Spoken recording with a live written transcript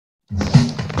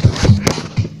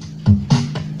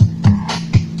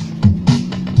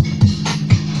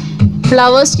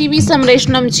Flowers T V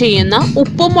സംപ്രേഷണം ചെയ്യുന്ന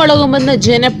ഉപ്പും മുളകും എന്ന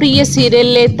ജനപ്രിയ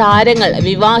സീരിയലിലെ താരങ്ങൾ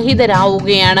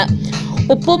വിവാഹിതരാവുകയാണ്.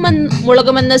 ഉപ്പും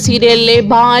മുളകും എന്ന സീരിയലിലെ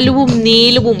ബാലുവും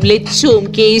നീലുവും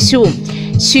ലച്ചുവും കേശുവും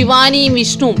ശിവാനിയും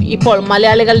വിഷ്ണുവും ഇപ്പോൾ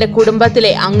മലയാളികളുടെ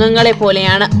കുടുംബത്തിലെ അംഗങ്ങളെ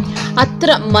പോലെയാണ്.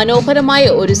 അത്ര മനോഹരമായ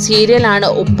ഒരു സീരിയലാണ്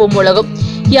ഉപ്പും മുളകും.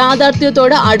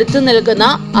 യാഥാർത്ഥ്യത്തോട് അടുത്തു നിൽക്കുന്ന,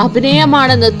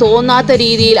 അഭിനയമാണെന്ന് തോന്നാത്ത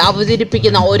രീതിയിൽ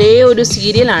അവതരിപ്പിക്കുന്ന ഒരേ ഒരു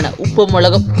സീരിയലാണ് ഉപ്പും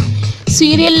മുളകും.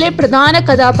 സീരിയലിലെ പ്രധാന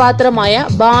കഥാപാത്രമായ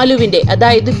ബാലുവിന്റെ,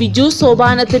 അതായത് ബിജു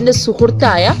സോപാനത്തിന്റെ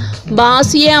സുഹൃത്തായ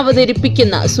ബാസിയെ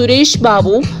അവതരിപ്പിക്കുന്ന സുരേഷ്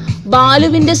ബാബുവും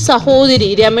ബാലുവിന്റെ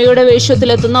സഹോദരി രമയുടെ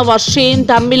വേഷത്തിലെത്തുന്ന വർഷയും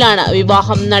തമ്മിലാണ്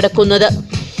വിവാഹം നടക്കുന്നത്.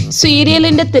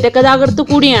 സീരിയലിന്റെ തിരക്കഥാകൃത്ത്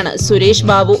കൂടിയാണ് സുരേഷ്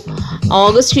ബാബു.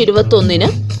 ഓഗസ്റ്റ് 21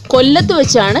 കൊല്ലത്ത്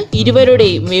വെച്ചാണ്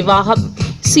ഇരുവരുടെയും വിവാഹം.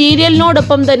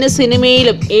 സീരിയലിനോടൊപ്പം തന്നെ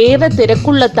സിനിമയിലും ഏറെ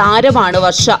തിരക്കുള്ള താരമാണ്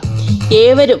വർഷ.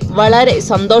 ഏവരും വളരെ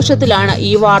സന്തോഷത്തിലാണ്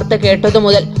ഈ വാർത്ത കേട്ടതു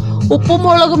മുതൽ. ഉപ്പും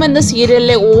മുളകും എന്ന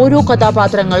സീരിയലിലെ ഓരോ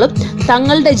കഥാപാത്രങ്ങളും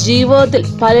തങ്ങളുടെ ജീവിതത്തിൽ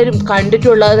പലരും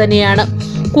കണ്ടിട്ടുള്ളത് തന്നെയാണ്.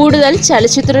 കൂടുതൽ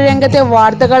ചലച്ചിത്ര രംഗത്തെ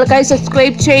വാർത്തകൾക്കായി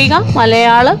സബ്സ്ക്രൈബ് ചെയ്യുക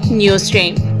മലയാളം ന്യൂസ്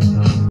ടൈം.